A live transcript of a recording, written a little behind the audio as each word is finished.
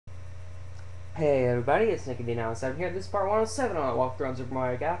Hey everybody, it's Nick now. I'm here. This is part 107 on Walkthrough on Super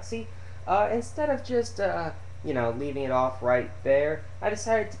Mario Galaxy. Instead of just, leaving it off right there, I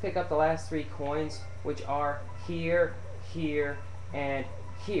decided to pick up the last three coins, which are here, here, and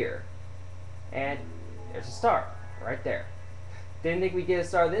here. And there's a star, right there. Didn't think we'd get a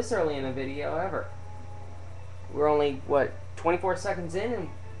star this early in the video, ever. We're only, 24 seconds in, and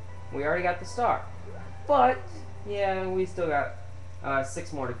we already got the star. But, yeah, we still got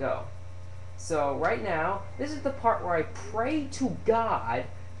 6 more to go. So right now, this is the part where I pray to God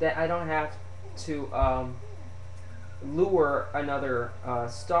that I don't have to lure another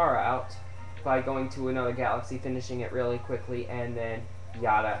star out by going to another galaxy, finishing it really quickly, and then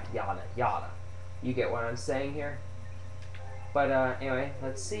yada, yada, yada. You get what I'm saying here? But anyway,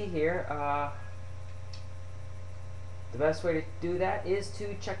 let's see here. The best way to do that is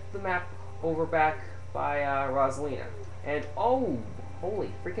to check the map over back by Rosalina. And oh!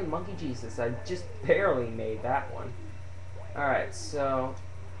 Holy freaking monkey Jesus, I just barely made that one. Alright, so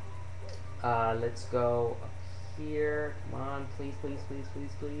let's go up here. Come on, please, please, please,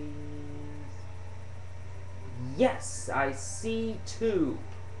 please, please. Yes, I see two.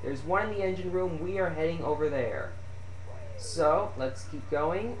 There's one in the engine room. We are heading over there. So, let's keep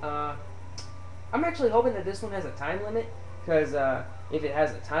going. I'm actually hoping that this one has a time limit, because if it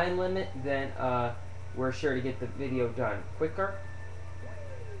has a time limit, then we're sure to get the video done quicker.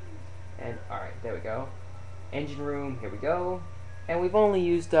 And alright, there we go. Engine room, here we go. And we've only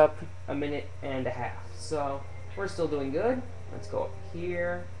used up a minute and a half, so we're still doing good. Let's go up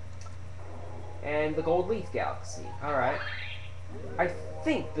here. And the Gold Leaf Galaxy. Alright. I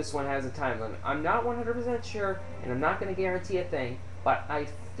think this one has a time limit. I'm not 100% sure, and I'm not going to guarantee a thing, but I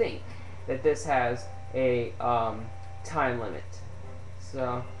think that this has a time limit.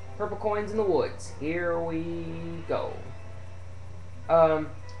 So, purple coins in the woods. Here we go.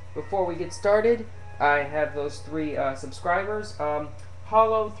 Before we get started, I have those three subscribers,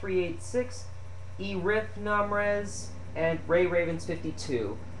 Hollow386, eRifNumRes, and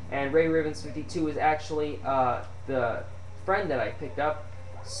RayRavens52. And RayRavens52 is actually the friend that I picked up.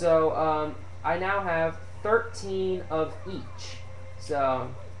 So I now have 13 of each.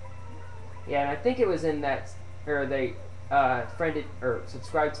 So yeah, and I think it was in that, or they friended or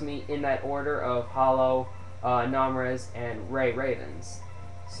subscribed to me in that order of Hollow, Namrez, and RayRavens.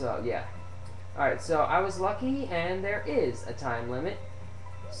 So yeah. Alright, so I was lucky, and there is a time limit.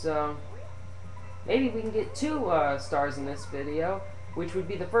 So maybe we can get 2 stars in this video, which would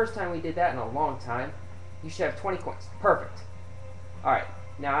be the first time we did that in a long time. You should have 20 coins. Perfect. Alright,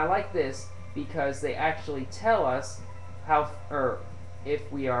 now I like this because they actually tell us how, or if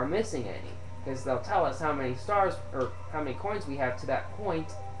we are missing any. Because they'll tell us how many stars, or how many coins we have to that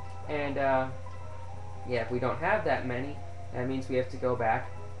point. And, yeah, if we don't have that many, that means we have to go back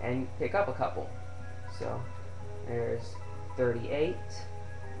and pick up a couple. So there's 38,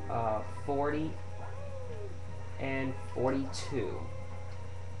 40, and 42.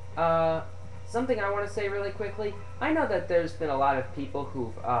 Something I want to say really quickly. I know that there's been a lot of people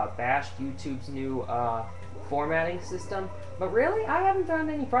who've bashed YouTube's new formatting system, but really, I haven't found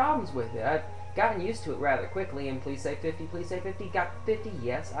any problems with it. I've gotten used to it rather quickly, and please say 50, please say 50. Got 50?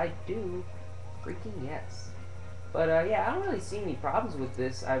 Yes, I do. Freaking yes. But yeah, I don't really see any problems with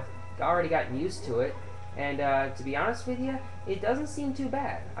this. I've already gotten used to it, and to be honest with you, it doesn't seem too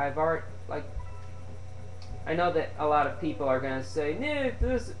bad. I've already, like, I know that a lot of people are gonna say, "Nick,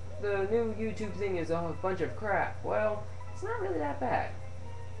 the new YouTube thing is a bunch of crap." Well, it's not really that bad.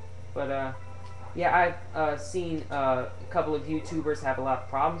 But yeah, I've seen a couple of YouTubers have a lot of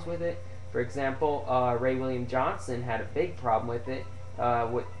problems with it. For example, Ray William Johnson had a big problem with it.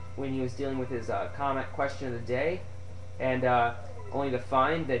 When he was dealing with his comment question of the day, and only to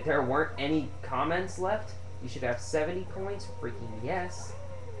find that there weren't any comments left. You should have 70 coins. Freaking yes.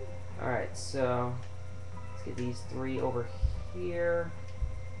 Alright, so let's get these 3 over here.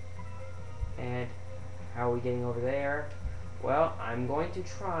 And how are we getting over there? Well, I'm going to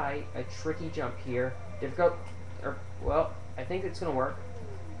try a tricky jump here. Difficult, or, well, I think it's gonna work.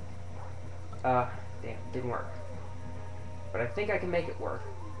 Damn, didn't work. But I think I can make it work.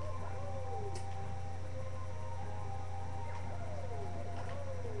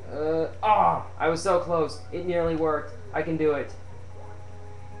 I was so close. It nearly worked. I can do it.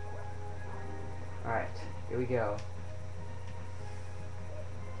 Alright, here we go.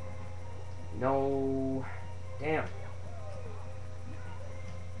 No. Damn.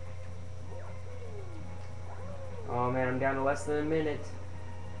 Oh man, I'm down to less than a minute.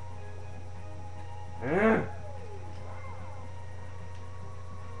 Alright.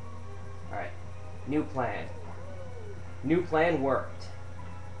 New plan. New plan worked.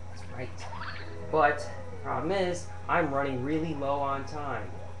 That's right. But problem is, I'm running really low on time.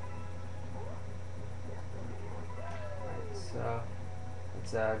 Alright, so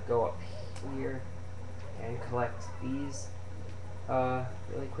let's go up here and collect these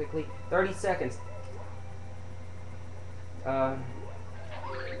really quickly. 30 seconds. Come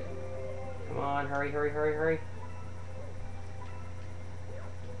on, hurry, hurry, hurry, hurry.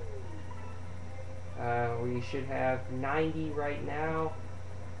 We should have 90 right now.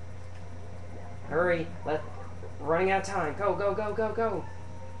 Hurry, running out of time. Go, go, go, go, go.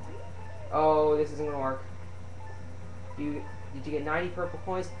 Oh, this isn't gonna work. Did you get 90 purple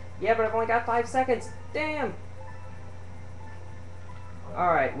coins? Yeah, but I've only got 5 seconds. Damn.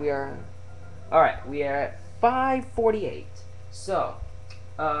 Alright, we are at 5:48. So,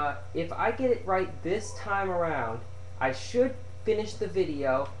 if I get it right this time around, I should finish the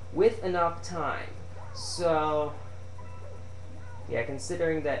video with enough time. So, yeah,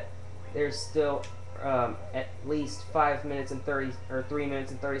 considering that there's still at least 5 minutes and 30 or 3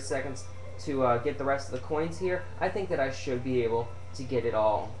 minutes and 30 seconds to get the rest of the coins here, I think that I should be able to get it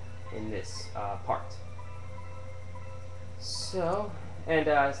all in this part. So,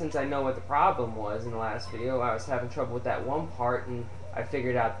 and since I know what the problem was in the last video, I was having trouble with that one part, and I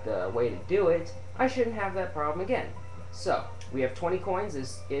figured out the way to do it, I shouldn't have that problem again. So, we have 20 coins.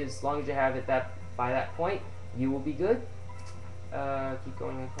 As long as you have it by that point, you will be good. Keep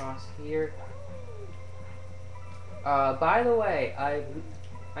going across here. By the way,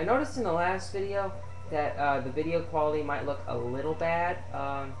 I noticed in the last video that the video quality might look a little bad.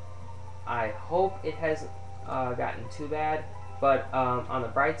 I hope it hasn't gotten too bad, but on the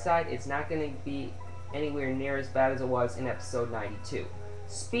bright side, it's not going to be anywhere near as bad as it was in episode 92.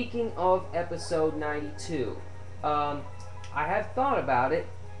 Speaking of episode 92, I have thought about it,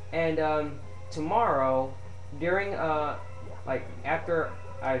 and tomorrow, during like after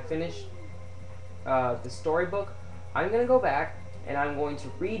I finish the storybook, I'm going to go back and I'm going to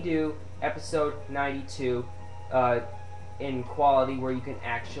redo episode 92 in quality where you can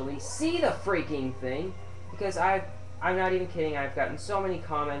actually see the freaking thing, because I'm not even kidding, I've gotten so many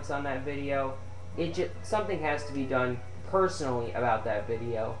comments on that video. Something has to be done personally about that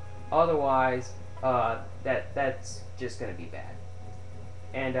video, otherwise that's just going to be bad.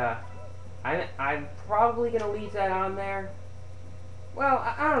 And I'm probably going to leave that on there. Well,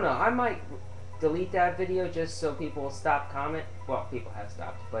 I don't know, I might delete that video just so people will stop comment. Well, people have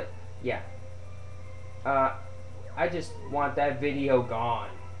stopped, but yeah. I just want that video gone.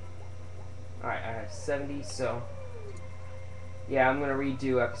 Alright, I have 70, so yeah, I'm gonna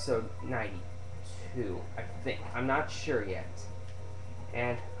redo episode 92, I think. I'm not sure yet.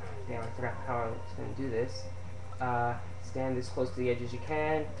 And damn, I forgot how I was gonna do this. Stand as close to the edge as you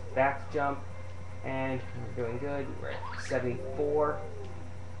can, back jump, and we're doing good. We're at 74.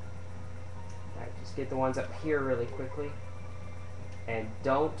 Alright, just get the ones up here really quickly. And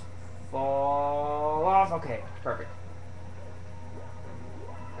don't fall off. Okay, perfect.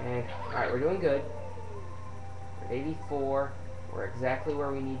 And, alright, we're doing good. We're at 84. We're exactly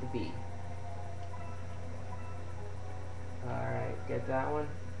where we need to be. Alright, get that one.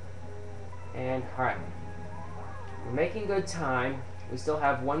 And, alright. We're making good time. We still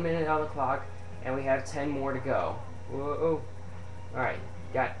have 1 minute on the clock, and we have 10 more to go. Whoa. Alright,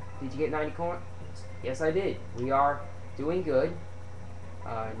 did you get 90 coins? Yes, I did. We are doing good.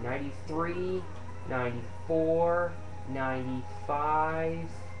 93, 94, 95.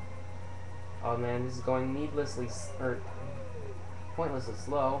 Oh man, this is going needlessly, or pointlessly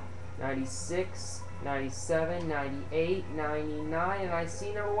slow. 96, 97, 98, 99, and I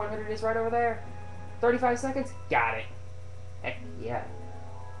see number 100 is right over there. 35 seconds? Got it. Heck yeah.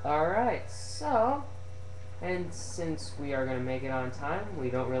 Alright, so, and since we are going to make it on time,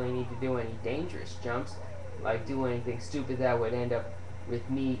 we don't really need to do any dangerous jumps, like do anything stupid that would end up with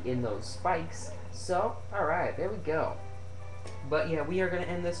me in those spikes. So, alright, there we go. But yeah, we are going to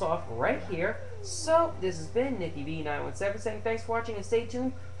end this off right here. So, this has been NickyB917 saying thanks for watching, and stay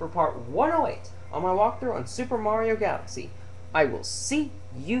tuned for part 108 on my walkthrough on Super Mario Galaxy. I will see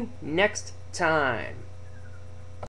you next time.